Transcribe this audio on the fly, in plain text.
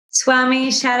Swami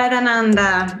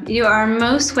Saradananda, you are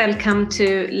most welcome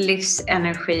to Livs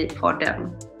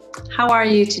Energi-podden. How are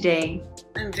you today?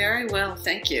 I'm very well,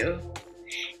 thank you.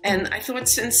 And I thought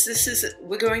since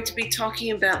we're going to be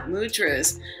talking about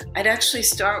mudras, I'd actually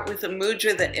start with a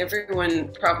mudra that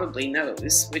everyone probably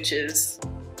knows, which is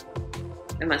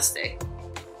Namaste.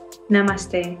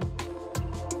 Namaste.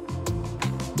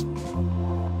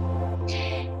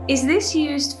 Is this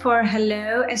used for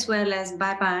hello as well as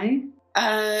bye-bye?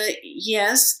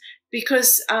 Yes,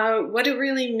 because what it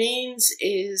really means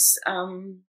is,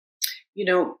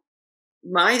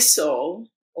 my soul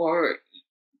or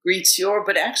greets your,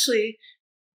 but actually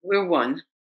we're one.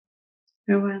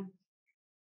 We're one.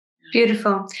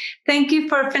 Beautiful. Thank you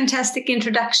for a fantastic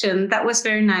introduction. That was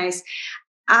very nice.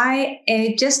 I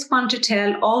just want to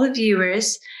tell all the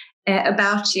viewers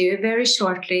about you very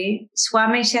shortly.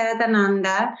 Swami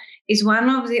Saradananda is one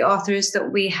of the authors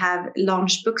that we have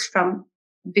launched books from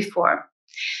before.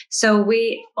 So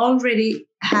we already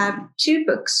have 2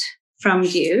 books from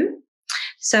you.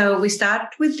 So we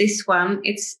start with this one.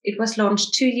 It was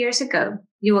launched 2 years ago,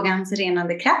 Yogans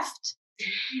renande kraft.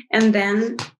 And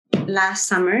then last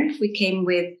summer we came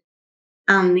with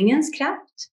andningens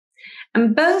kraft.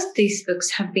 And both these books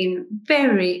have been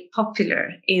very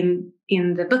popular in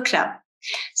the book club.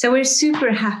 So we're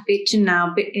super happy to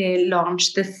now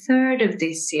launch the 3rd of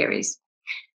this series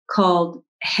called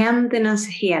Händernas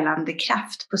helande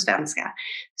kraft på svenska.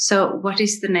 So what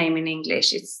is the name in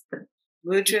English? It's the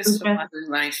Mudras for Modern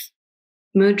Life.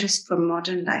 Mudras for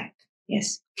Modern Life.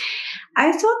 Yes.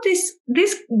 I thought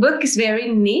this book is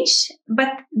very niche, but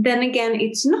then again,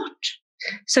 it's not.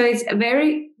 So it's a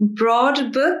very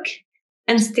broad book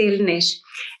and still niche.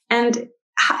 And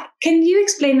can you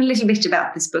explain a little bit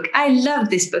about this book? I love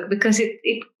this book because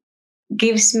it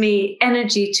gives me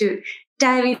energy to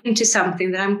dive into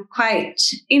something that I'm quite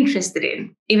interested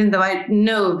in, even though I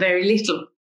know very little.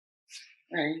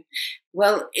 Right.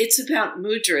 Well, it's about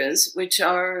mudras, which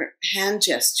are hand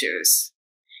gestures.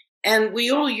 And we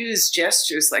all use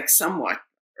gestures like somewhat,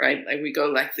 right? Like we go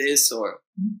like this or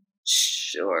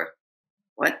sure,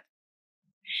 what?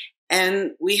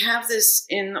 And we have this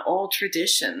in all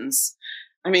traditions.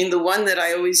 I mean, the one that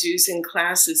I always use in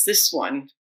class is this one.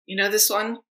 You know this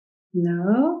one?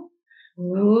 No.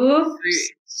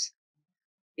 Oops.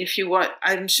 If you want,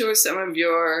 I'm sure some of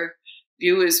your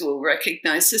viewers will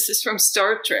recognize this is from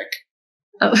Star Trek.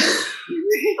 Oh.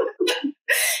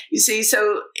 You see,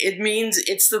 so it means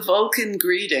it's the Vulcan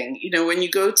greeting. You know, when you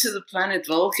go to the planet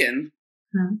Vulcan,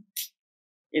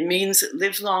 it means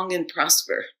live long and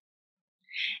prosper.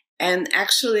 And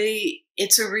actually,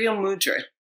 it's a real mudra.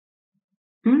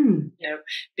 You know,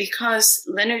 because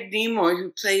Leonard Nimoy,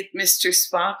 who played Mr.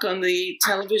 Spock on the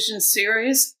television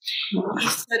series, he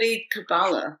studied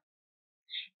Kabbalah.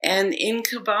 And in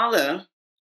Kabbalah,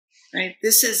 right,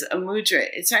 this is a mudra.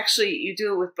 It's actually, you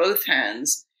do it with both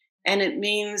hands. And it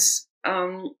means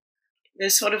they're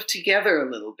sort of together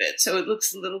a little bit. So it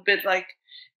looks a little bit like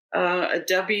a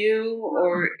W,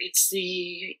 or it's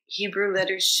the Hebrew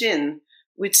letter Shin,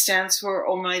 which stands for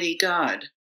Almighty God.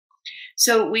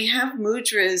 So we have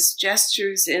mudras,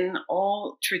 gestures in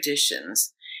all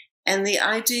traditions. And the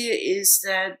idea is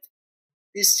that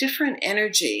there's different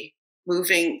energy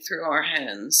moving through our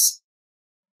hands.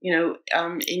 You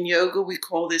know, in yoga, we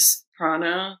call this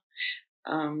prana.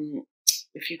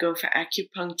 If you go for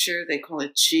acupuncture, they call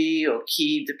it chi or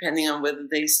ki, depending on whether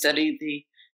they study the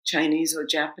Chinese or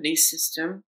Japanese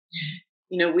system.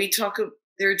 You know,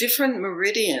 there are different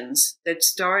meridians that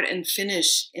start and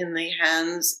finish in the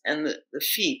hands and the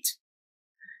feet.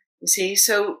 You see,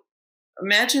 so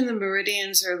imagine the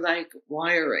meridians are like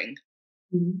wiring.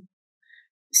 You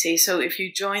see, so if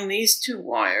you join these 2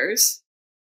 wires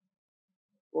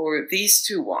or these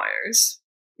 2 wires,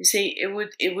 you see, it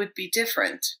would be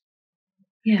different.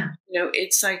 Yeah. You know,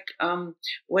 it's like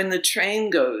when the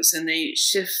train goes and they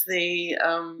shift the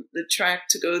track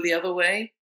to go the other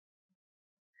way.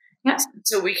 Yeah.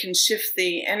 So we can shift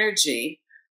the energy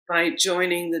by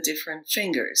joining the different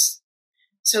fingers.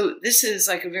 So this is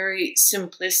like a very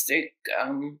simplistic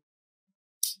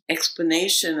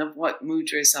explanation of what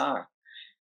mudras are.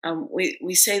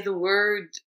 We say the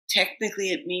word,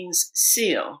 technically it means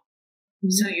seal.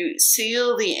 So you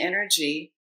seal the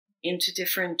energy into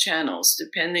different channels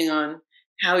depending on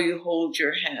how you hold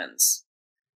your hands.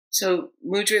 So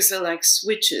mudras are like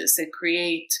switches that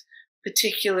create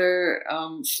particular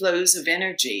flows of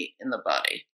energy in the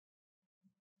body.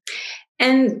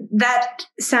 And that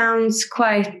sounds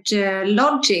quite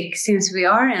logic, since we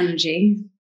are energy.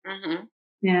 Mm-hmm.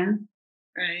 Yeah.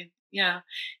 Right. Yeah.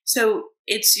 So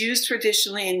It's used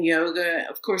traditionally in yoga.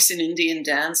 Of course, in Indian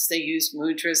dance, they use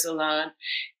mudras a lot.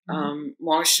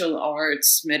 Martial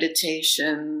arts,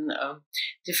 meditation,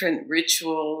 different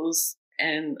rituals,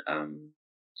 and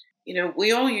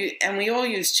we all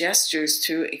use gestures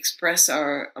to express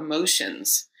our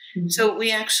emotions. Mm-hmm. So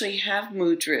we actually have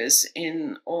mudras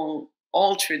in all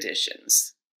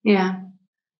traditions. Yeah,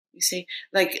 you see,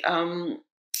 like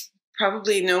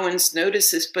probably no one's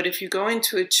noticed this, but if you go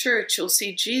into a church, you'll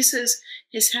see Jesus.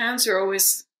 His hands are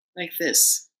always like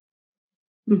this.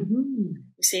 Mm-hmm.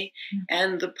 You see,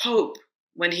 and the Pope,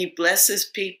 when he blesses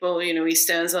people, he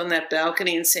stands on that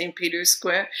balcony in St. Peter's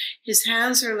Square. His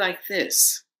hands are like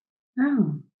this.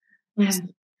 Oh, yeah.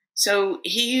 So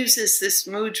he uses this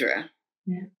mudra.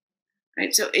 Yeah.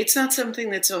 Right. So it's not something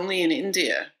that's only in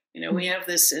India. We have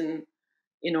this in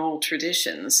all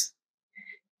traditions.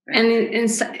 Right? And in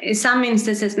some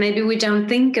instances, maybe we don't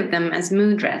think of them as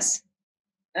mudras.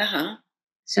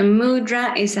 So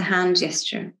mudra is a hand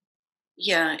gesture.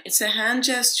 Yeah, it's a hand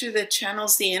gesture that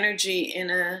channels the energy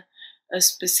in a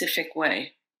specific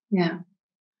way. Yeah.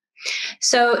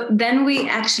 So then we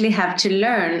actually have to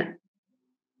learn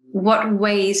what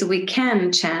ways we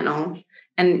can channel.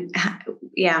 And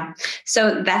yeah,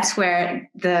 so that's where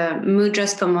the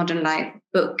Mudras for Modern Life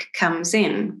book comes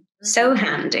in. Mm-hmm. So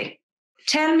handy.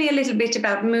 Tell me a little bit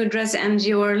about mudras and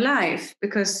your life,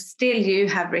 because still you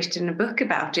have written a book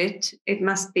about it. It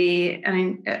must be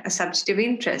a subject of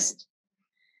interest.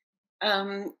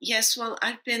 Yes, well,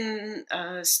 I've been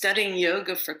studying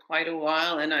yoga for quite a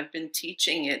while, and I've been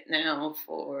teaching it now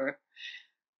for,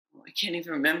 I can't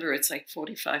even remember, it's like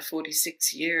 45,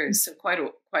 46 years, so quite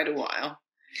a while.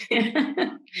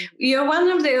 You're one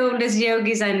of the oldest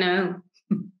yogis I know.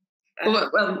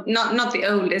 Well, not the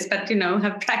oldest, but,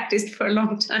 have practiced for a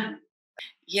long time.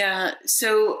 Yeah,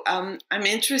 so I'm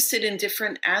interested in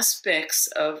different aspects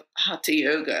of Hatha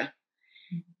yoga.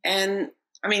 And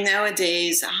I mean,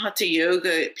 nowadays, Hatha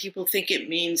yoga, people think it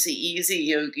means the easy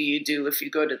yoga you do if you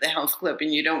go to the health club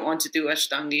and you don't want to do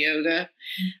Ashtanga yoga.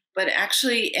 But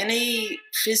actually, any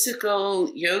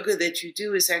physical yoga that you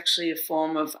do is actually a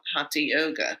form of Hatha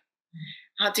yoga.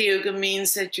 Hatha yoga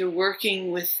means that you're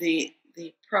working with the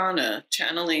prana,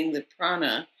 channeling the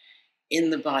prana in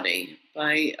the body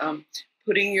by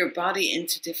putting your body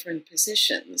into different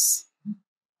positions.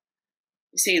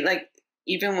 You see, like,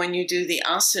 even when you do the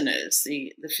asanas,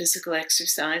 the physical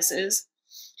exercises,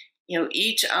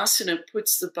 each asana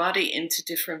puts the body into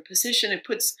different position. It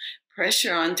puts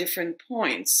pressure on different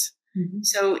points. Mm-hmm.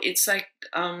 So it's like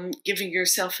giving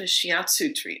yourself a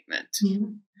shiatsu treatment.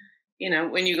 Mm-hmm.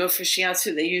 When you go for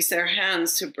shiatsu, they use their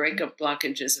hands to break up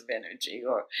blockages of energy,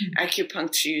 or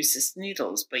acupuncture uses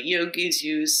needles, but yogis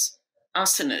use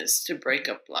asanas to break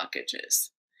up blockages.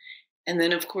 And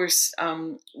then, of course,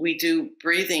 we do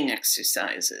breathing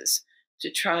exercises to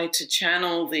try to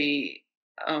channel the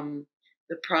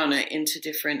prana into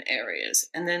different areas.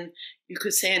 And then you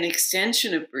could say an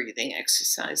extension of breathing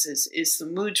exercises is the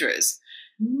mudras,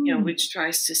 which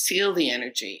tries to seal the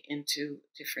energy into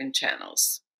different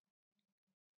channels.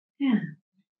 Yeah.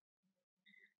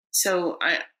 So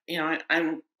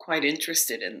I'm quite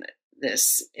interested in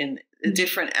this, in the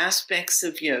different aspects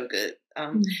of yoga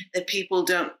that people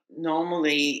don't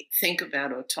normally think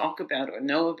about or talk about or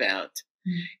know about.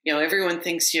 Everyone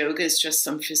thinks yoga is just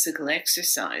some physical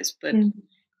exercise, but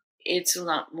it's a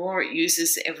lot more. It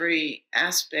uses every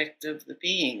aspect of the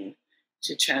being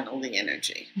to channel the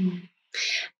energy.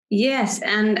 Yes,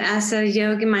 and as a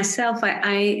yogi myself,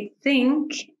 I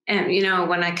think,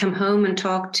 when I come home and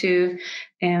talk to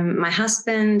my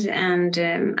husband and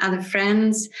other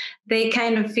friends, they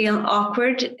kind of feel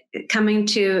awkward coming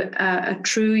to a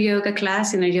true yoga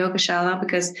class in a yoga shala,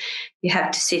 because you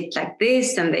have to sit like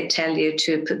this, and they tell you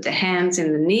to put the hands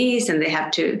in the knees, and they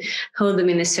have to hold them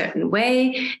in a certain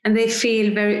way, and they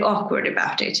feel very awkward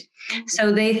about it.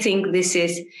 So they think this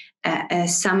is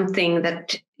something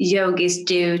that yogis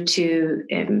do to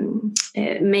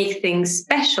make things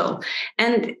special,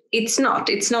 and it's not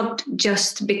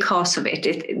just because of it.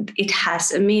 It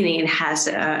has a meaning. It has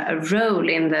a role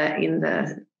in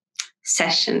the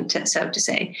session, so to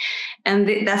say,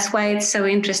 and that's why it's so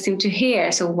interesting to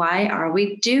hear. So why are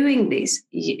we doing these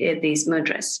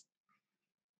mudras?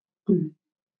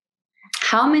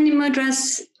 How many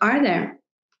mudras are there,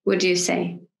 would you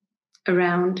say,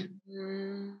 around?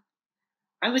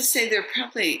 I would say there are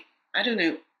probably, I don't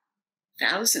know,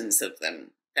 thousands of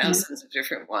them, thousands of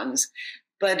different ones.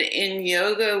 But in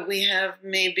yoga, we have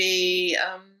maybe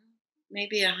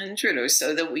 100 or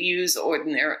so that we use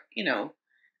ordinarily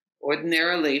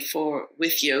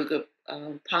with yoga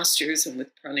postures and with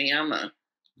pranayama.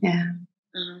 Yeah.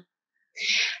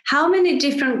 How many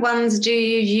different ones do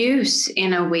you use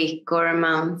in a week or a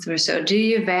month or so? Do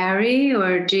you vary,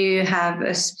 or do you have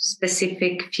a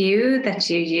specific few that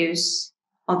you use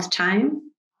all the time?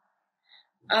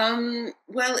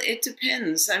 Well, it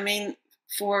depends. I mean,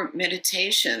 for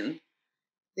meditation,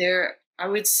 I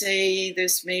would say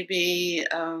there's maybe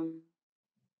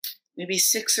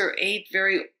 6 or 8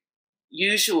 very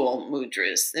usual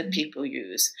mudras that people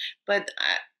use. But,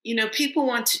 people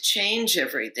want to change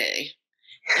every day.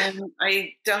 And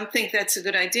I don't think that's a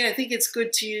good idea. I think it's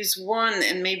good to use one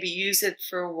and maybe use it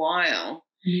for a while.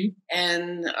 Mm-hmm.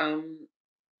 And,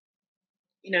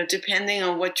 depending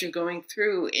on what you're going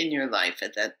through in your life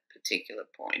at that particular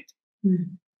point.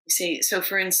 Mm-hmm. You see, so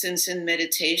for instance, in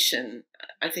meditation,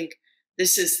 I think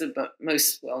this is the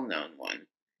most well-known one,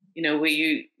 where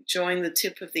you join the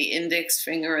tip of the index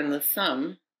finger and the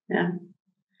thumb. Yeah.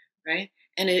 Right?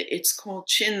 And it's called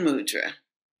chin mudra.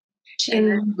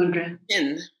 Chin mudra.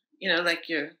 Chin, like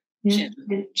your chin.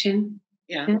 Chin.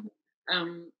 Yeah.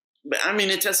 But I mean,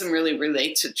 it doesn't really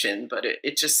relate to chin, but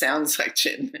it just sounds like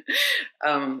chin.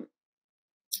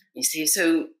 You see,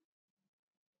 so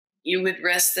you would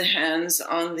rest the hands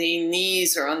on the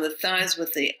knees or on the thighs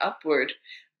with the upward.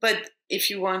 But if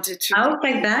you wanted to... Out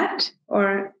like that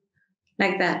or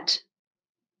like that?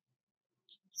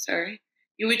 Sorry?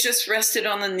 You would just rest it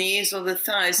on the knees or the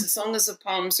thighs as long as the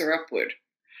palms are upward.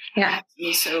 Yeah.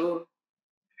 So...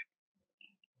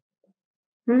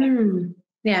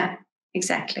 Yeah,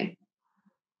 exactly.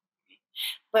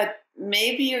 But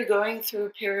maybe you're going through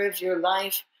a period of your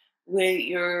life where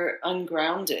you're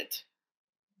ungrounded.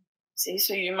 See,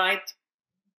 so you might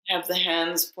have the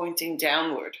hands pointing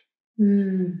downward.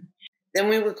 Then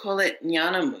we would call it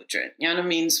jnana mudra. Jnana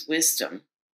means wisdom.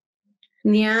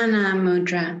 Jnana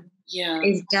mudra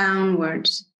is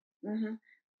downwards. Mm-hmm.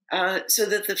 So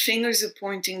that the fingers are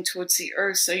pointing towards the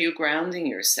earth, so you're grounding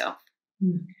yourself.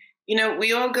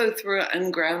 We all go through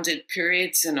ungrounded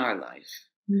periods in our life.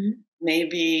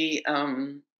 Maybe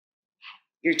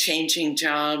you're changing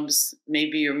jobs.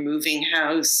 Maybe you're moving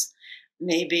house.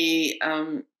 Maybe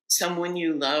someone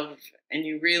you love and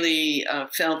you really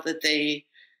felt that they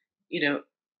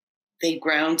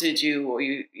grounded you, or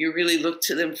you really looked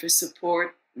to them for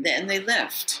support, then they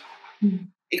left.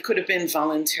 It could have been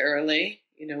voluntarily,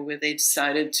 where they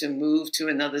decided to move to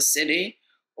another city,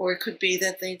 or it could be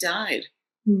that they died.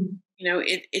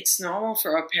 It's normal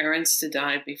for our parents to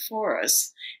die before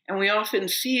us, and we often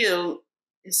feel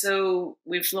as though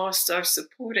we've lost our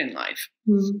support in life.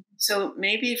 So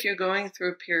maybe if you're going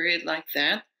through a period like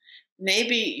that,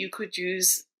 maybe you could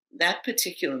use that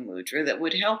particular mudra that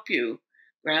would help you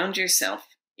ground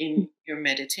yourself in your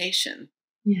meditation.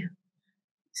 Yeah.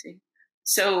 See?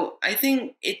 So I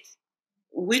think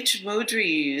which mudra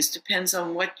you use depends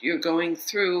on what you're going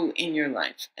through in your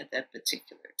life at that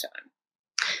particular time.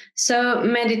 So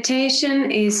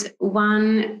meditation is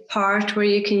one part where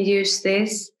you can use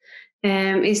this.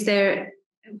 Is there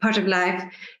part of life?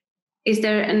 Is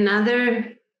there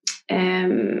another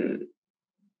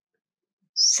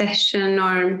session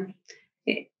or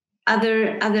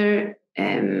other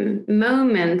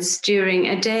moments during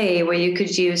a day where you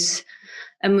could use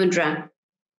a mudra?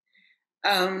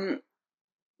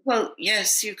 Well,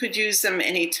 yes, you could use them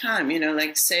anytime.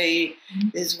 Like say,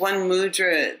 there's one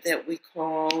mudra that we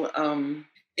call,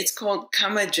 it's called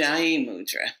Kamajayi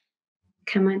mudra.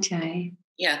 Kamajayi.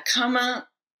 Yeah, Kama,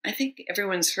 I think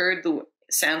everyone's heard the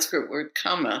Sanskrit word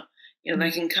Kama,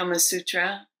 like in Kama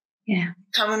Sutra. Yeah.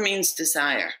 Kama means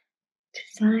desire.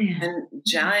 Desire. And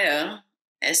Jaya,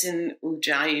 as in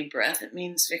Ujjayi breath, it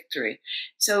means victory.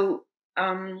 So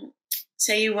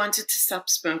say you wanted to stop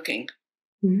smoking.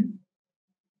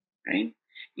 Right?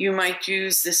 You might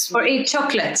use this... Or eat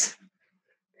chocolate.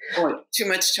 Or too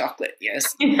much chocolate,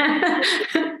 yes.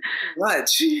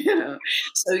 Much,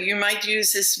 So you might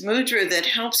use this mudra that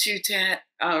helps you to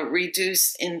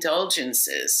reduce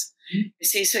indulgences. You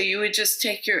see, so you would just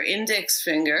take your index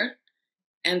finger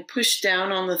and push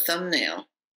down on the thumbnail.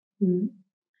 You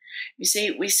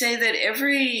see, we say that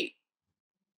every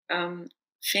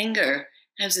finger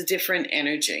has a different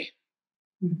energy.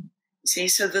 See,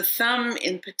 so the thumb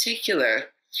in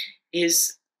particular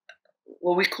is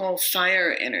what we call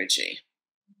fire energy.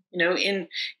 In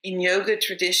yoga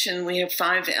tradition, we have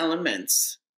 5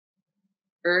 elements: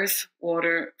 earth,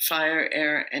 water, fire,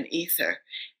 air, and ether.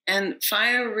 And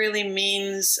fire really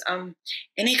means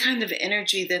any kind of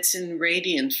energy that's in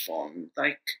radiant form,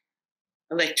 like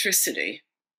electricity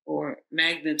or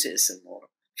magnetism, or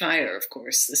fire, of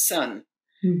course, the sun.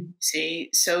 See,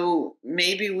 so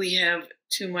maybe we have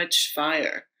too much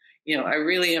fire. I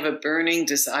really have a burning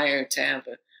desire to have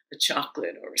a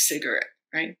chocolate or a cigarette,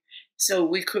 right? So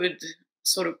we could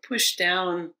sort of push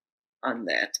down on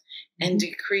that and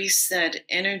decrease that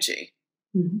energy.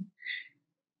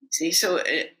 See, so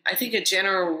I think a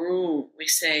general rule we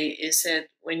say is that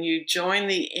when you join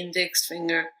the index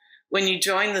finger, when you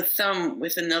join the thumb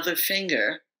with another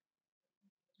finger,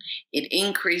 it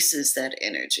increases that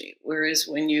energy. Whereas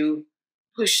when you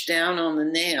push down on the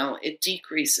nail, it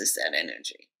decreases that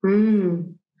energy.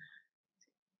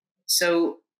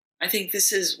 So I think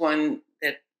this is one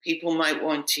that people might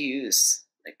want to use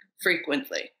like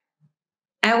frequently.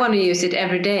 I want to use it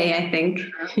every day, I think.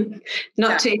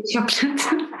 Not to eat chocolate.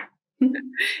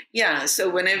 Yeah, so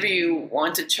whenever you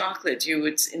want a chocolate, you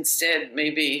would instead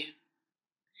maybe,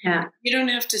 you don't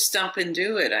have to stop and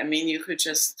do it. I mean, you could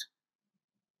just,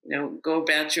 go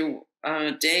about your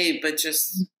day, but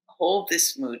just hold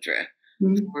this mudra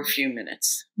for a few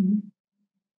minutes.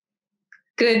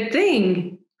 Good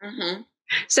thing.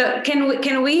 So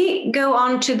can we go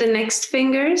on to the next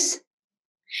fingers?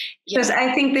 Because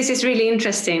I think this is really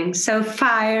interesting. So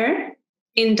fire,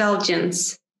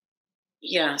 indulgence.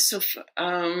 Yeah. So,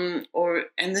 and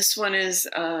this one is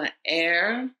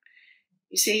air.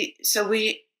 You see, so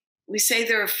we say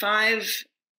there are 5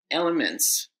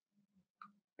 elements,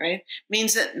 right?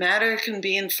 Means that matter can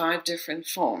be in 5 different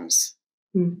forms.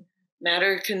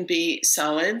 Matter can be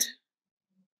solid,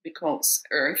 we call it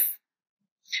earth.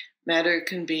 Matter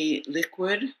can be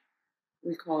liquid,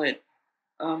 we call it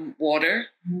water.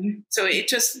 So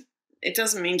it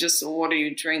doesn't mean just the water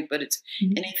you drink, but it's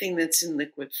anything that's in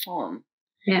liquid form.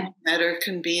 Matter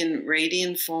can be in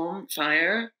radiant form,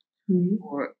 fire,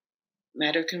 or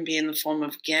matter can be in the form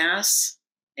of gas,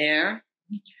 air,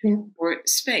 or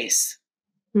space.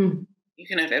 You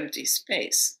can have empty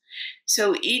space.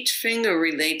 So each finger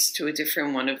relates to a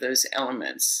different one of those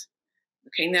elements.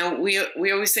 Okay, now we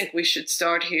always think we should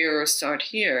start here or start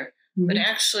here. But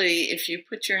actually, if you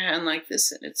put your hand like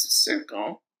this and it's a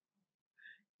circle,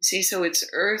 you see, so it's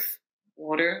earth,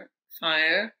 water,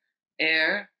 fire,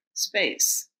 air,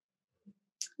 space.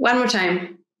 One more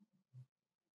time.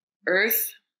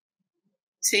 Earth.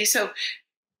 See, so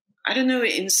I don't know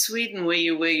in Sweden where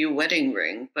you wear your wedding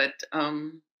ring, but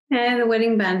the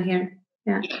wedding band here.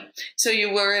 Yeah. So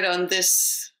you wear it on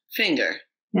this finger.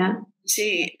 Yeah.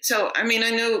 See, so I mean, I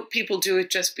know people do it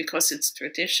just because it's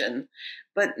tradition,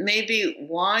 but maybe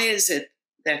why is it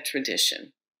that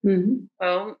tradition?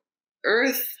 Well,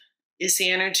 earth is the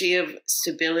energy of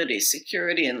stability,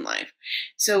 security in life.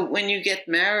 So when you get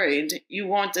married, you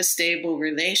want a stable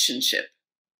relationship.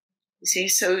 You see,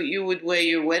 so you would wear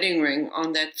your wedding ring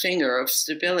on that finger of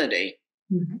stability,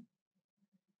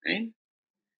 right?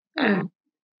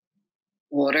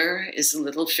 Water is the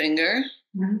little finger.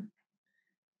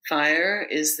 Fire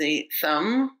is the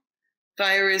thumb.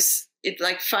 Fire is, it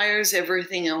like fires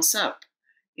everything else up.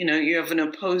 You have an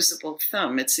opposable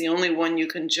thumb. It's the only one you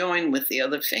can join with the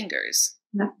other fingers.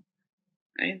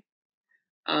 Right?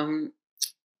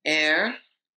 Air,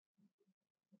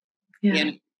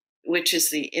 which is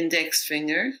the index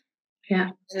finger.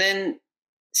 And then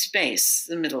space,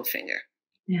 the middle finger.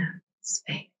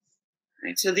 Space.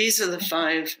 Right? So these are the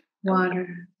 5.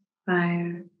 Water,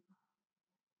 fire,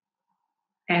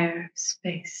 air,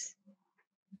 space.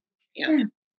 Yeah.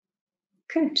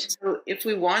 Good. So if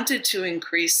we wanted to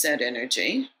increase that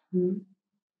energy,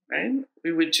 right,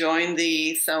 we would join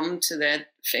the thumb to that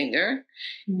finger.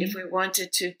 If we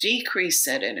wanted to decrease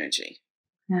that energy,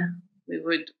 we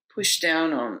would push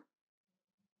down on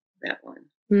that one.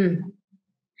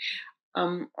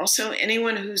 Also,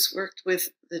 anyone who's worked with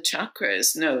the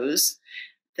chakras knows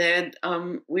that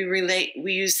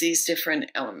we use these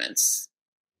different elements,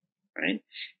 right?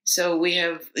 So we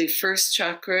have the first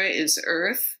chakra is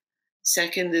earth,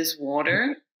 second is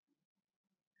water,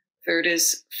 third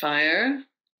is fire,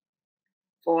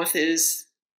 fourth is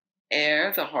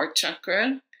air, the heart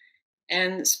chakra,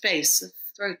 and space, the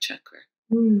throat chakra.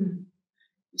 You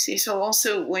see, so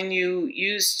also when you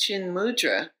use Chin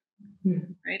Mudra,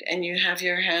 right, and you have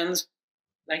your hands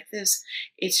like this,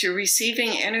 it's you're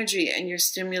receiving energy and you're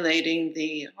stimulating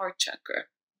the heart chakra.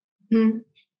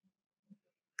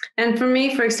 And for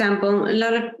me, for example, a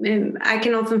lot of I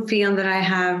can often feel that I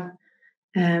have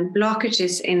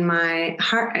blockages in my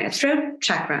throat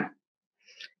chakra.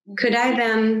 Could I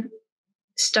then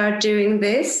start doing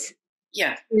this?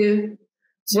 To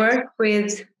work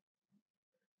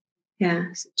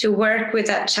with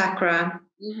that chakra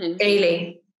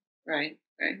daily. Right.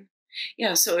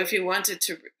 Yeah, so if you wanted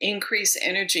to increase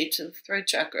energy to the throat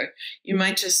chakra, you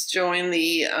might just join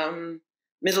the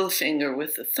middle finger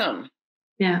with the thumb.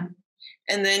 And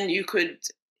then you could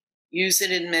use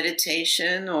it in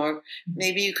meditation, or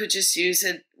maybe you could just use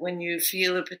it when you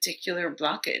feel a particular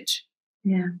blockage.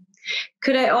 Yeah.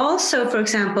 Could I also, for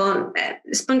example,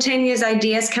 spontaneous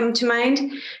ideas come to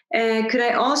mind. Could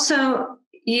I also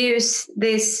use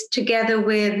this together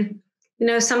with,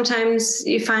 sometimes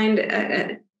you find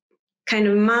a kind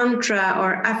of mantra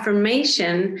or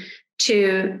affirmation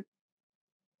to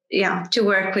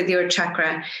work with your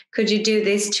chakra? Could you do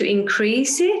this to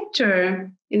increase it,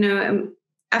 or,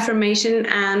 affirmation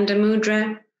and a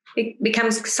mudra? It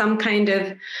becomes some kind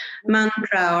of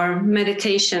mantra or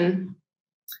meditation.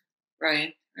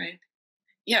 Right.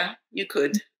 Yeah, you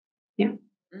could. Yeah.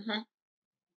 Mm-hmm.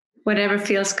 Whatever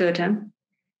feels good, huh?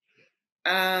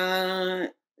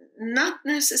 Not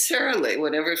necessarily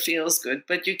whatever feels good,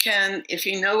 but you can, if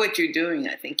you know what you're doing,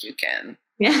 I think you can.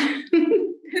 Yeah.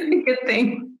 Good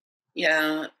thing.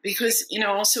 Yeah, because,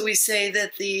 also we say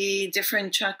that the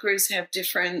different chakras have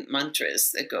different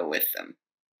mantras that go with them.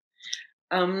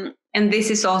 And this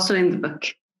is also in the book.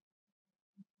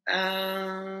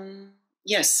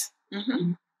 Yes.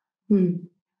 Mm-hmm. Mm-hmm.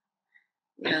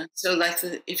 Yeah, so like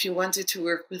if you wanted to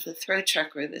work with the throat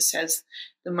chakra, this has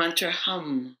the mantra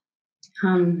hum.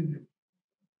 Hum.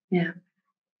 Yeah.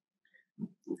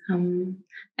 Hum.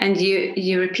 And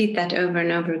you repeat that over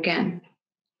and over again.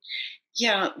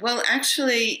 Yeah, well,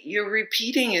 actually, you're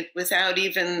repeating it without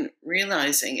even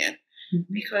realizing it.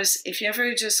 Mm-hmm. Because if you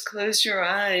ever just close your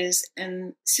eyes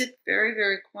and sit very,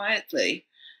 very quietly,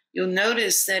 you'll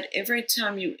notice that every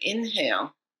time you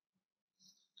inhale,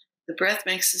 the breath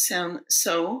makes the sound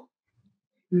so,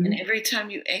 mm-hmm. and every time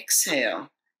you exhale,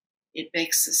 it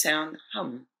makes the sound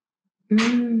hum.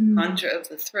 Mm-hmm. Mantra of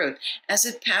the throat. As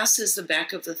it passes the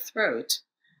back of the throat,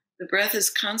 the breath is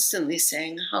constantly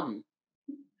saying hum.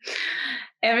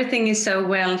 Everything is so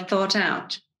well thought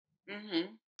out. Mm-hmm.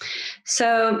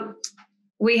 So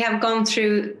we have gone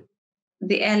through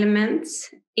the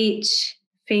elements, each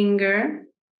finger,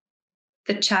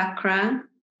 the chakra,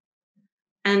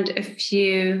 and a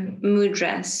few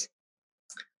mudras.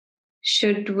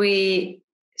 Should we,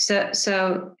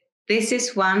 so this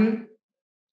is one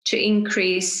to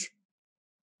increase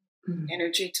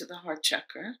energy to the heart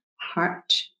chakra.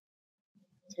 Heart.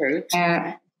 Throat.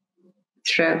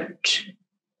 Throat.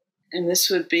 And this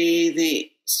would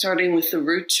be starting with the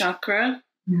root chakra,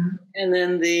 yeah. And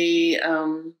then the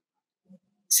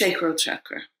sacral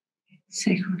chakra.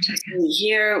 Sacral chakra. And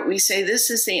here we say this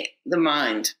is the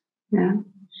mind. Yeah.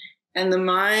 And the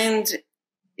mind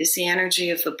is the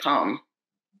energy of the palm.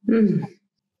 Mm.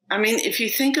 I mean, if you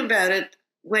think about it,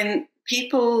 when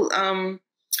people,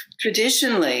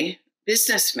 traditionally,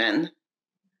 businessmen,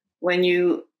 when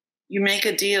you make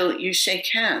a deal, you shake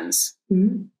hands.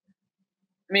 Mm.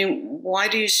 I mean, why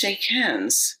do you shake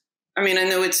hands? I mean, I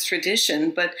know it's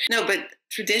tradition, but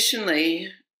traditionally,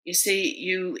 you see,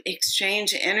 you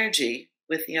exchange energy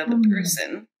with the other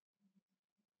person,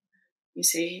 you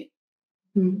see,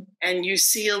 and you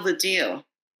seal the deal.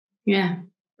 Yeah.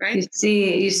 Right?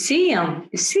 You see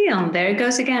them. There it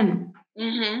goes again.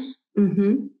 Mm-hmm.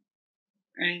 Mm-hmm.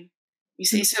 Right. You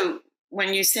see, so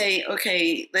when you say,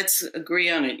 okay, let's agree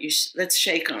on it, let's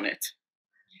shake on it.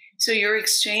 So you're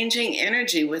exchanging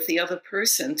energy with the other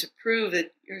person to prove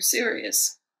that you're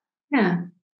serious. Yeah.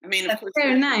 I mean, that's of course,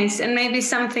 very nice, and maybe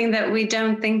something that we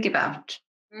don't think about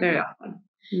very often.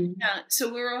 Mm-hmm. Yeah.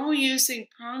 So we're all using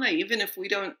prana, even if we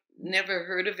never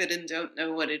heard of it and don't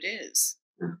know what it is.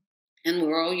 Oh. And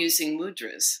we're all using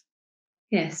mudras.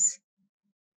 Yes.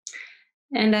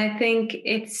 And I think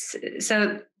it's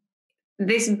so.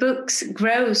 This book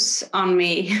grows on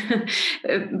me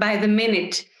by the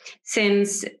minute,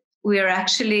 since we are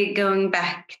actually going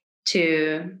back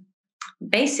to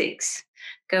basics,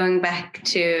 going back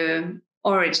to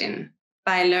origin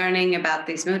by learning about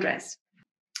these mudras.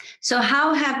 So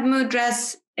how have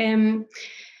mudras, I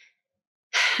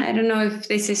don't know if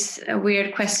this is a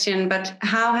weird question, but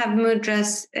how have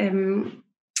mudras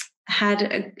had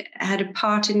a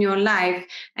part in your life?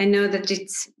 I know that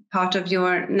it's part of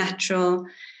your natural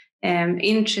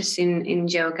interest in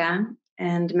yoga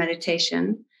and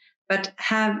meditation, but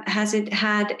has it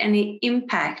had any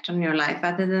impact on your life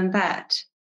other than that?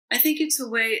 I think it's a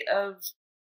way of,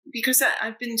 because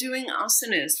I've been doing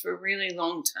asanas for a really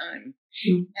long time,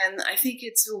 and I think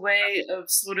it's a way of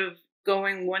sort of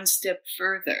going one step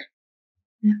further,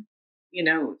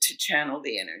 to channel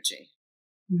the energy.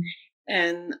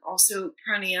 And also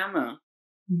pranayama.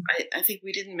 I think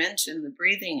we didn't mention the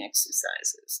breathing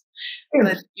exercises,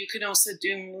 but you can also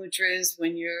do mudras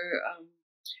when you're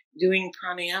doing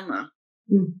pranayama,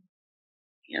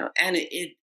 and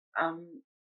it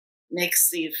makes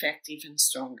the effect even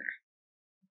stronger.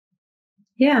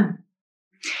 Yeah.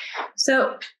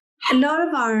 So not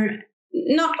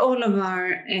all of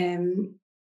our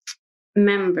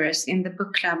members in the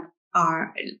book club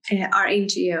are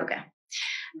into yoga.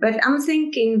 But I'm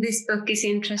thinking this book is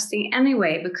interesting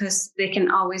anyway, because they can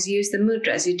always use the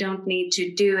mudras. You don't need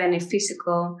to do any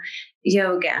physical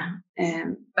yoga.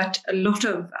 But a lot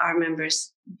of our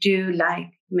members do like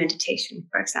meditation,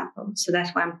 for example. So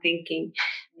that's why I'm thinking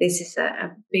this is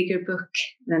a bigger book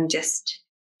than just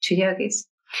to yogis.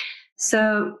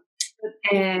 So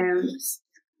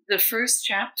the first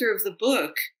chapter of the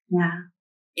book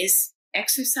is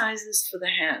exercises for the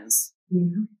hands.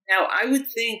 Mm-hmm. Now, I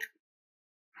would think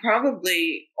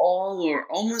probably all or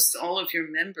almost all of your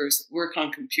members work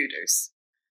on computers,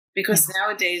 because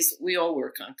nowadays we all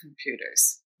work on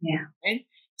computers. Yeah. Right?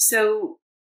 So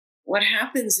what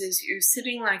happens is you're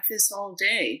sitting like this all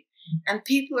day, and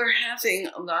people are having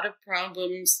a lot of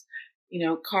problems,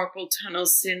 carpal tunnel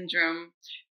syndrome,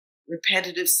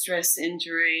 repetitive stress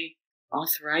injury,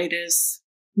 arthritis,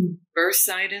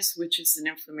 bursitis, which is an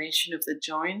inflammation of the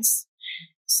joints.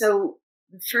 So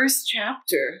the first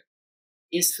chapter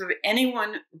is for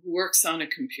anyone who works on a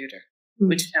computer,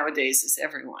 which nowadays is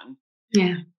everyone.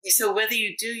 Yeah. So whether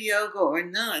you do yoga or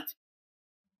not,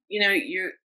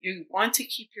 you want to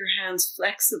keep your hands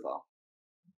flexible.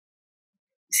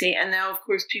 See, and now, of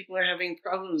course, people are having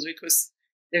problems because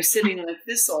they're sitting like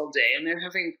this all day and they're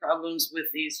having problems with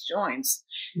these joints.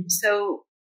 Mm-hmm. So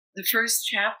the first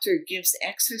chapter gives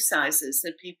exercises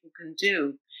that people can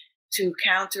do to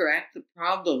counteract the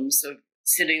problems of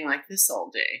sitting like this all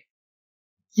day.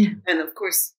 Yeah. And of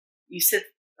course, you sit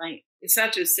like, it's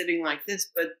not just sitting like this,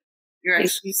 but you're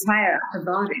actually fire up the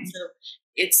body. So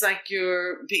it's like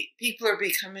people are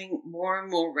becoming more and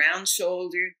more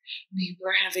round-shouldered. People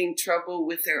are having trouble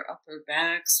with their upper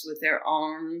backs, with their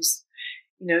arms,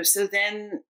 so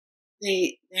then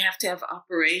they have to have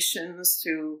operations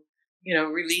to,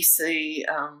 release the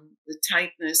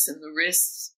tightness in the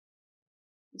wrists.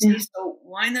 Yeah. So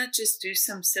why not just do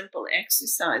some simple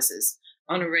exercises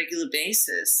on a regular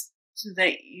basis so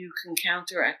that you can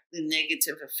counteract the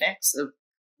negative effects of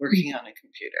working on a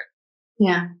computer?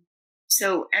 Yeah.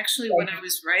 So actually, when I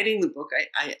was writing the book,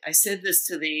 I said this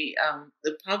to the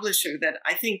publisher, that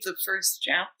I think the first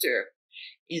chapter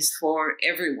is for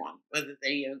everyone, whether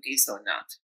they're yogis or not.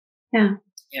 Yeah.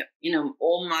 Yeah.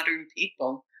 All modern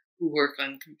people who work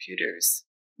on computers.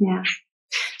 Yeah.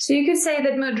 So you could say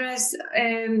that Mudras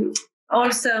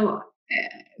also,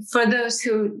 for those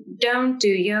who don't do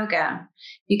yoga,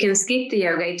 you can skip the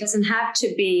yoga. It doesn't have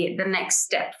to be the next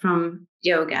step from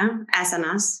yoga,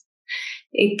 asanas.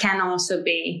 It can also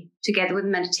be together with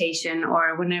meditation,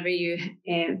 or whenever you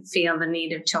feel the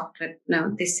need of chocolate.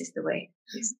 No, this is the way.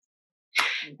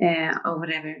 Or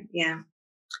whatever. Yeah.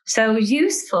 So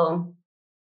useful.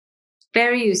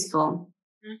 Very useful.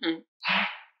 Mm-hmm.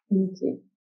 Thank you.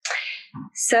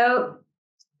 So,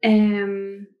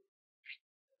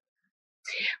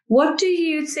 what do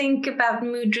you think about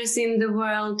mudras in the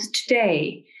world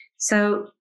today?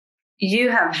 So, you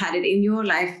have had it in your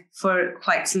life for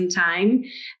quite some time,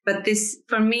 but this,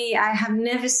 for me, I have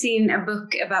never seen a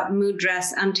book about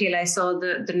mudras until I saw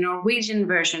the Norwegian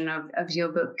version of your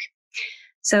book.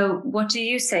 So, what do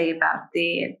you say about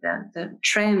the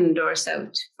trend or so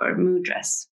for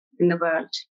mudras in the world?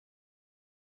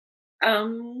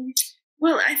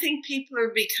 Well, I think people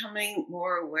are becoming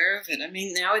more aware of it. I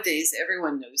mean, nowadays,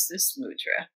 everyone knows this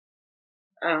mudra.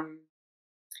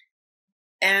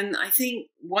 And I think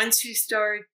once you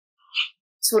start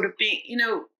sort of being,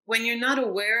 when you're not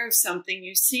aware of something,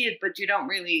 you see it, but you don't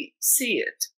really see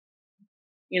it.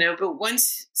 But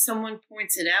once someone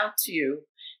points it out to you,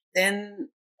 then,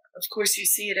 of course, you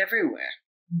see it everywhere.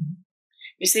 Mm-hmm.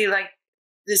 You see, like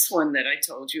this one that I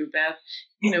told you about,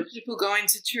 people going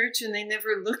to church and they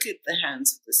never look at the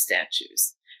hands of the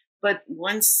statues. But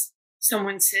once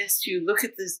someone says to you, look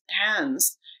at the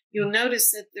hands, you'll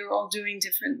notice that they're all doing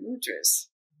different mudras.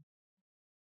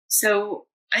 So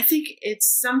I think it's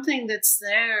something that's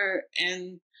there,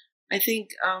 and I think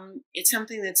it's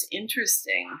something that's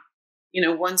interesting,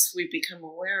 once we become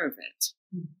aware of it.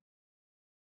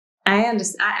 I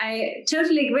understand. I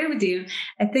totally agree with you.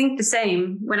 I think the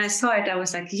same. When I saw it, I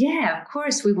was like, yeah, of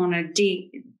course we want to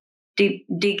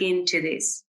dig into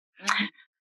this.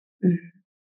 Mm-hmm. Mm-hmm.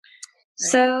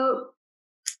 So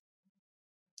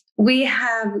we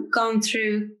have gone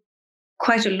through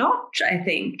quite a lot, I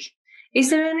think. Is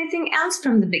there anything else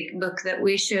from the big book that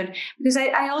we should, because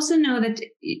I also know that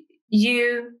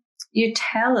you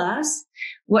tell us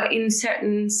what in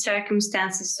certain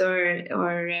circumstances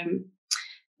or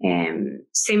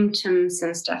symptoms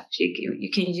and stuff, you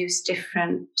can use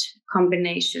different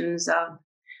combinations of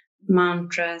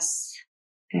mantras,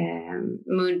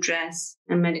 mudras,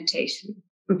 and meditation,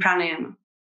 and pranayama.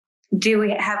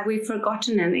 have we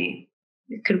forgotten any?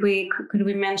 Could we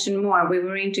mention more? We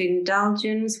were into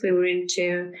indulgence. We were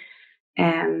into,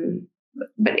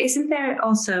 but isn't there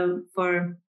also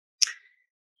for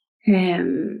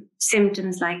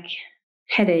symptoms like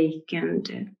headache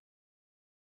and?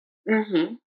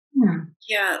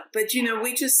 Yeah, but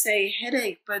we just say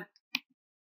headache, but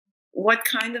what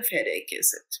kind of headache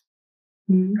is it?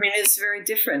 I mean, it's very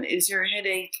different. Is your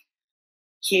headache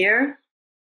here,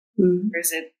 or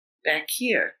is it back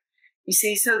here? You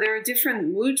see, so there are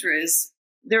different mudras.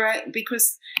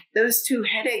 Because those two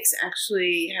headaches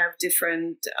actually have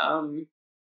different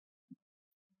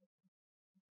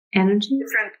energy,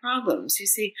 different problems. You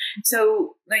see,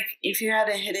 so like if you had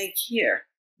a headache here,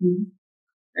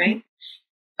 right?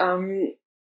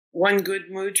 One good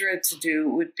mudra to do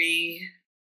would be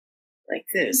like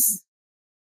this.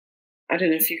 I don't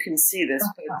know if you can see this,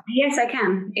 but yes, I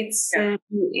can. It's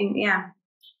yeah.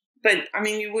 But I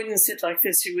mean, you wouldn't sit like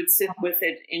this. You would sit with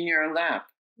it in your lap.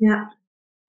 Yeah.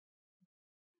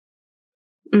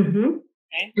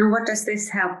 Okay. And what does this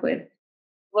help with?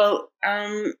 Well,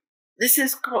 this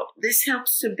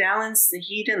helps to balance the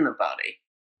heat in the body.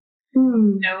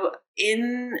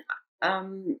 In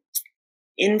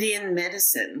Indian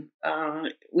medicine,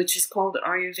 which is called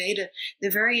Ayurveda,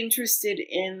 they're very interested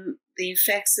in the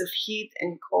effects of heat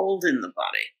and cold in the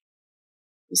body.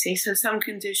 You see, so some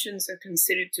conditions are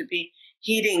considered to be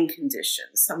heating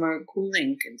conditions, some are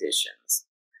cooling conditions.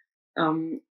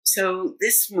 So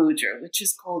this mudra, which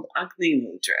is called Agni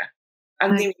mudra,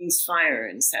 Agni means fire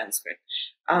in Sanskrit,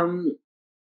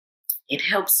 it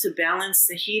helps to balance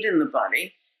the heat in the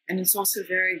body, and it's also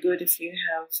very good if you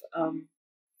have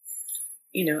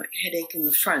headache in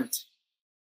the front.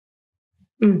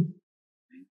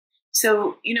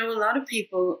 So, a lot of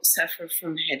people suffer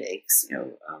from headaches,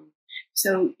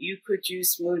 so you could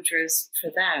use mudras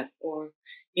for that. Or,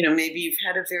 maybe you've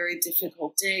had a very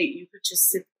difficult day. You could just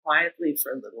sit quietly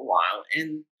for a little while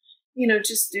and,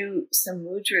 just do some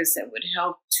mudras that would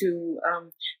help to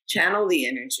channel the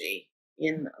energy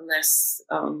in a less,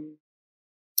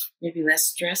 maybe less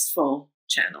stressful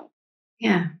channel.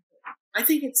 Yeah. I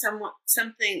think it's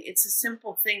it's a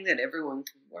simple thing that everyone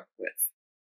can work with.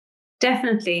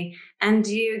 Definitely. And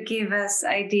you give us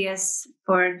ideas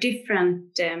for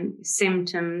different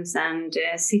symptoms and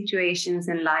situations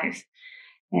in life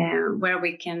where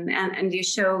we can, and you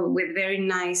show with very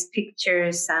nice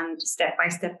pictures and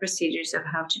step-by-step procedures of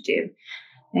how to do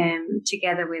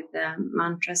together with the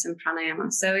mantras and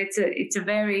pranayama. So it's a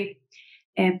very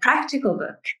practical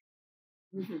book.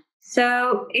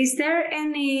 So is there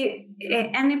any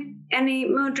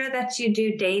mudra that you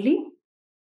do daily?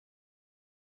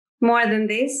 More than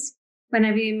this,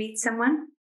 whenever you meet someone?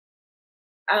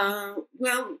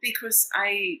 Well, because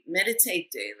I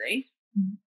meditate daily,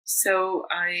 so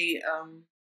I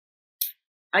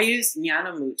use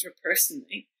Jnana Mudra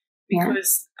personally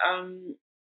because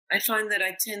I find that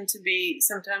I tend to be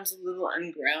sometimes a little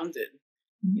ungrounded,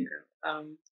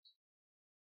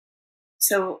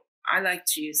 so I like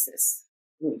to use this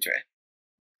mudra.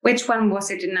 Which one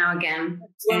was it now again?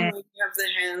 When we have the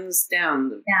hands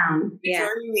down. Down, yeah.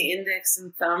 Joining the index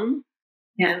and thumb,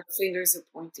 and the fingers are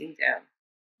pointing down.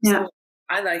 Yeah. So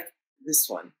I like this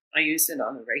one. I use it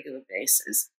on a regular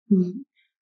basis.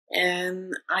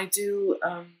 And I do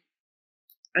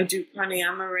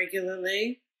pranayama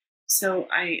regularly. So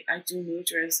I do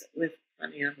mudras with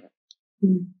pranayama.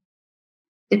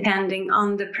 Depending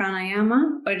on the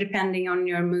pranayama or depending on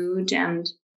your mood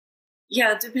and...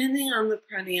 Yeah, depending on the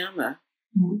pranayama.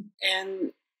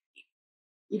 And,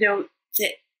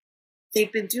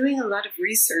 they've been doing a lot of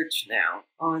research now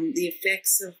on the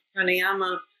effects of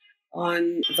pranayama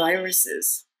on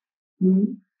viruses.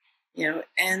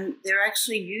 And they're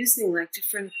actually using like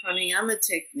different pranayama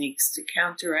techniques to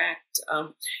counteract,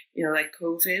 like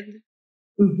COVID.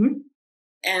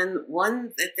 And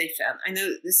one that they found, I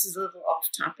know this is a little off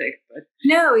topic, but...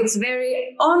 No, it's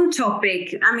very on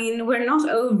topic. I mean, we're not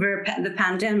over the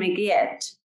pandemic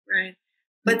yet. Right.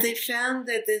 But they found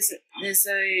that there's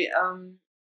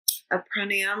a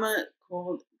pranayama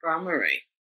called Brahmari.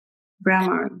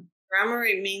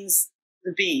 Brahmari means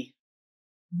the bee.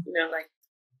 Like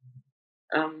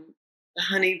the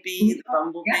honeybee, the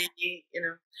bumblebee,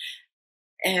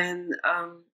 And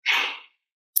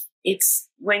it's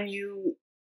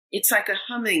like a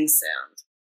humming sound.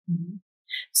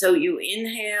 So you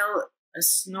inhale a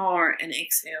snore and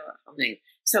exhale a humming.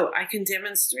 So I can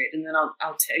demonstrate, and then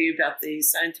I'll tell you about the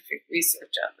scientific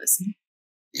research on this.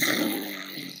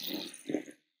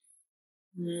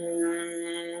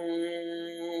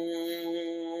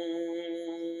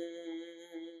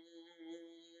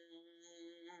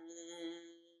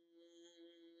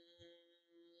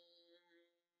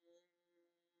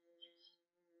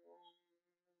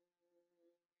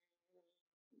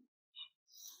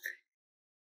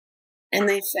 And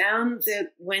they found that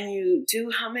when you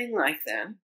do humming like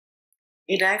that,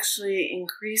 it actually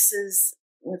increases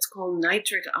what's called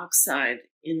nitric oxide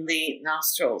in the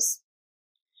nostrils.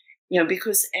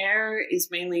 Because air is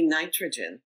mainly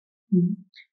nitrogen. Mm-hmm.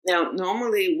 Now,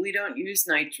 normally we don't use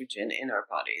nitrogen in our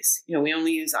bodies. We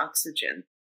only use oxygen.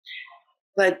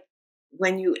 But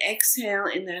when you exhale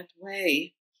in that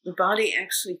way, the body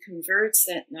actually converts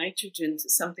that nitrogen to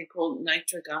something called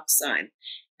nitric oxide.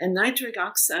 And nitric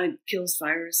oxide kills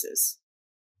viruses.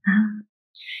 Ah.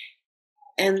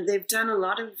 And they've done a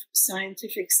lot of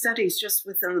scientific studies just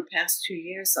within the past 2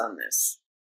 years on this.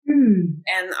 Mm.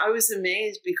 And I was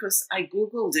amazed because I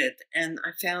Googled it and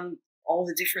I found all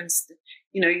the different,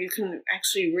 you can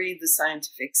actually read the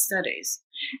scientific studies.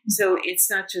 So it's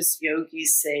not just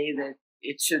yogis say that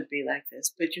it should be like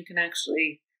this, but you can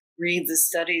actually read the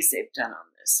studies they've done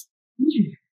on this.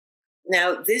 Mm.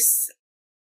 Now, this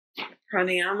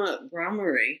pranayama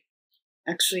brahmari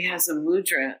actually has a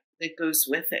mudra that goes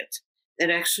with it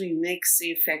that actually makes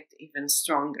the effect even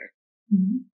stronger.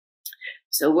 Mm-hmm.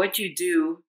 So what you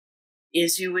do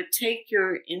is you would take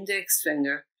your index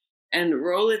finger and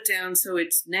roll it down so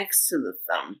it's next to the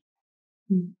thumb.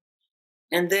 Mm.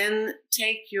 And then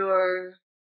take your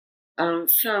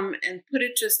thumb and put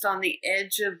it just on the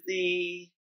edge of the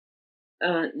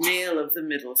nail of the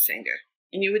middle finger.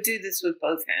 And you would do this with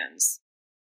both hands.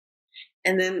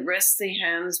 And then rest the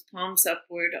hands palms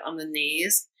upward on the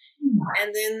knees.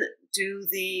 And then do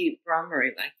the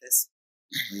brahmari like this.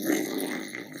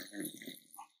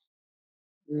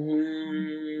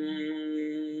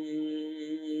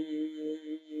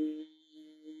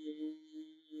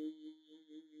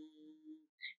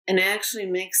 And it actually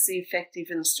makes the effect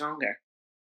even stronger.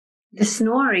 The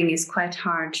snoring is quite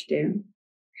hard to do.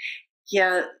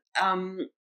 Yeah,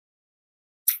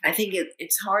 I think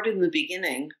it's hard in the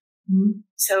beginning. Mm-hmm.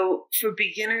 So for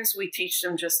beginners, we teach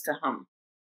them just to hum.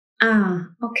 Ah,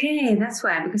 okay, that's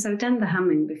why, because I've done the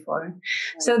humming before.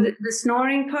 So the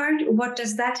snoring part, what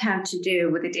does that have to do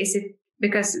with it? Is it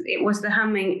because it was the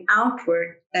humming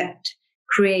outward that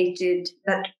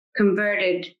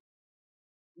converted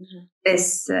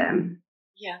this?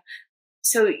 Yeah.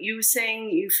 So you were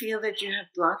saying you feel that you have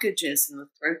blockages in the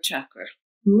throat chakra.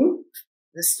 Mm-hmm.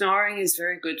 The snoring is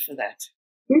very good for that.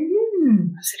 Mm-hmm.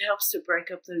 Because it helps to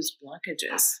break up those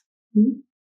blockages. Mm-hmm.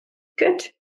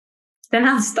 Good. Then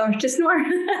I'll start to snore.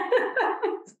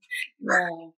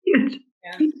 Wow. Yeah.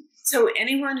 So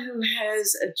anyone who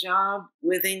has a job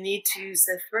where they need to use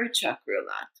their throat chakra a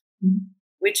lot, mm-hmm.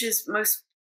 which is most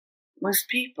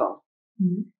people,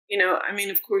 mm-hmm.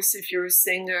 Of course, if you're a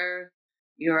singer,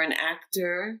 you're an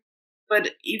actor,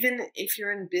 but even if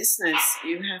you're in business,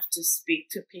 you have to speak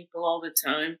to people all the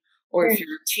time. Or if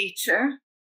you're a teacher,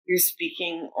 you're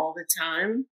speaking all the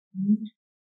time. Mm-hmm.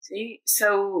 See?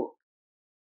 So,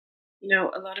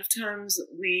 a lot of times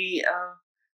we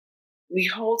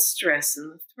hold stress in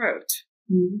the throat.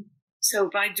 Mm-hmm. So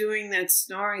by doing that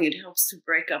snoring, it helps to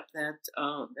break up that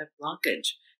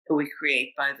blockage that we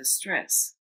create by the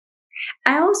stress.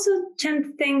 I also tend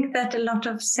to think that a lot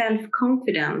of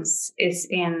self-confidence is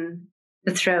in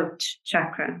the throat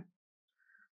chakra.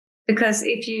 Because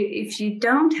if you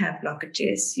don't have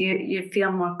blockages, you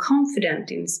feel more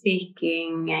confident in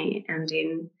speaking and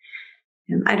in.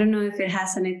 I don't know if it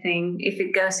has anything, if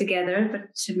it goes together,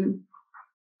 but to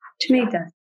me it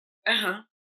does.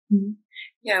 Mm-hmm.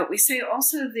 Yeah, we say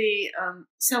also the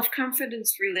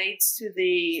self-confidence relates to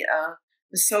the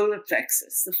solar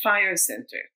plexus, the fire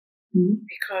center. Mm-hmm.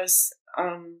 Because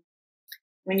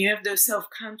when you have no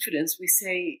self-confidence, we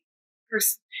say,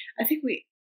 I think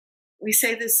we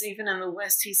say this even in the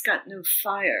West, he's got no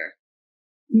fire.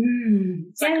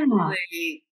 It's like a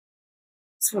really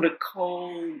sort of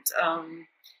cold,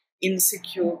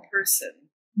 insecure person.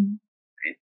 Mm-hmm.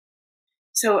 Right?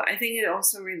 So I think it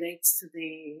also relates to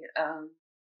the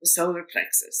solar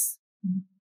plexus.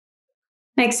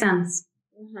 Makes sense.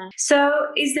 Mm-hmm. So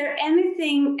is there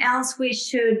anything else we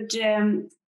should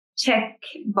check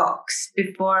box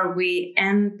before we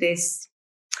end this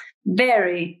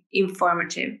very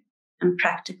informative and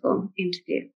practical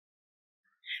interview?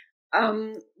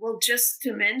 Well, just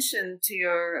to mention to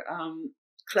your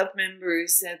club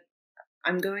members that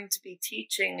I'm going to be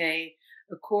teaching a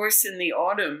course in the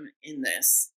autumn in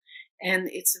this. And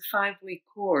it's a 5-week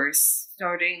course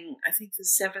starting, I think, the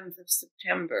 7th of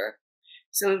September.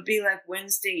 So it'll be like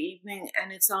Wednesday evening,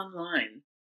 and it's online.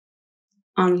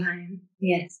 Online,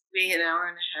 yes. It'll be an hour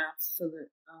and a half for the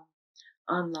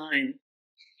online.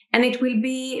 And it will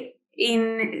be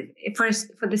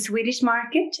for the Swedish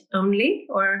market only,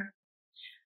 or?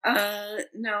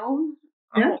 No.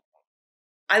 No?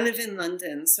 I live in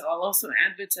London, so I'll also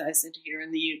advertise it here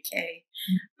in the UK,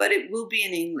 but it will be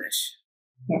in English.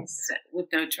 Yes. With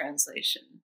no translation.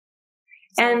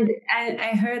 So, and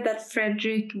I heard that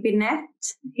Frederick Binet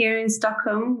here in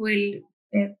Stockholm will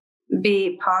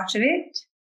be part of it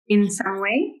in some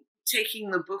way.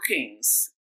 Taking the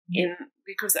bookings in,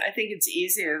 because I think it's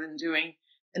easier than doing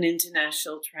an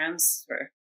international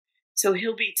transfer. So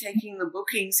he'll be taking the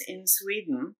bookings in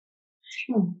Sweden,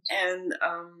 and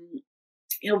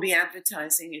he'll be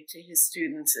advertising it to his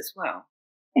students as well.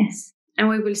 Yes, and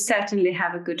we will certainly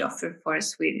have a good offer for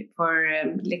Sweden, for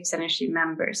Livs Energy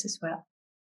members as well.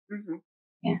 Mm-hmm.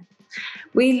 Yeah,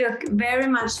 we look very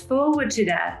much forward to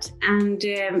that. And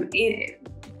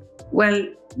well,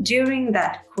 during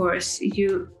that course,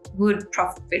 you would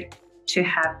profit to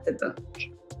have the book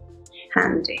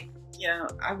handy. Yeah,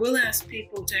 I will ask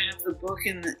people to have the book,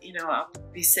 and I'll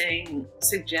be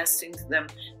suggesting to them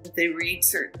that they read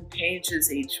certain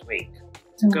pages each week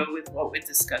to go with what we're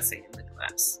discussing in the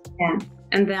class. Yeah,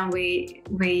 and then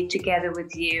we together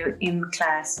with you in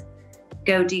class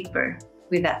go deeper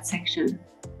with that section.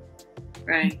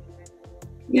 Right.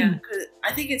 Yeah, because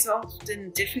I think it's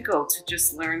often difficult to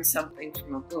just learn something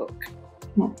from a book.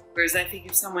 Yeah. Whereas I think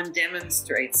if someone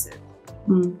demonstrates it,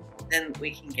 then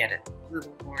we can get it a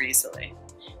little more easily.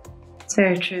 It's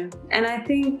very true. And I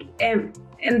think, and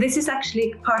this is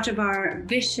actually part of our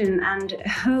vision and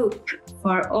hope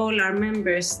for all our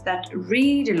members that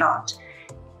read a lot.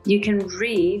 You can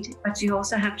read, but you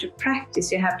also have to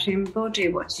practice. You have to embody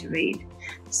what you read.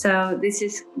 So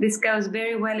this goes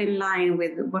very well in line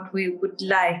with what we would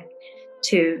like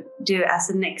to do as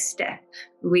a next step.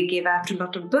 We give out a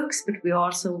lot of books, but we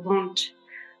also want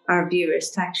our viewers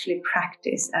to actually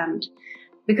practice, and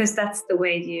because that's the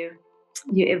way you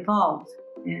evolve,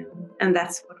 and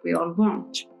that's what we all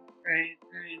want. Right.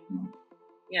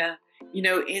 Yeah.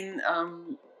 In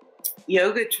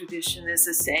yoga tradition, there's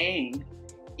a saying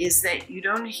is that you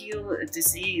don't heal a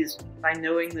disease by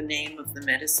knowing the name of the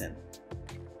medicine.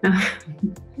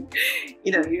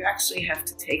 You actually have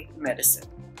to take the medicine.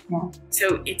 Yeah.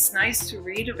 So it's nice to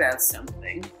read about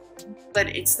something,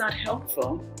 but it's not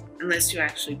helpful unless you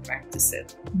actually practice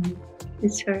it.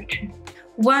 It's very true.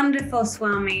 Wonderful,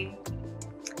 Swami.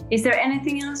 Is there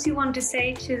anything else you want to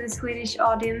say to the Swedish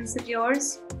audience of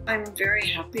yours? I'm very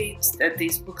happy that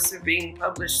these books are being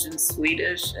published in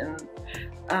Swedish, and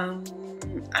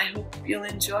I hope you'll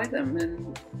enjoy them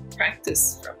and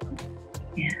practice from them.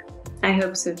 Yeah, I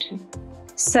hope so too.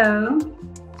 So,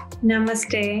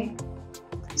 namaste,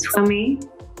 Swami.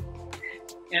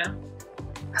 Yeah.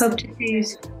 Hope to see you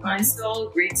soon. My soul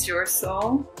greets your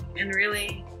soul, and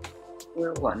really,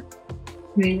 we're one.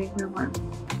 Really, we're one.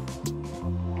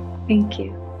 Thank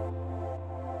you.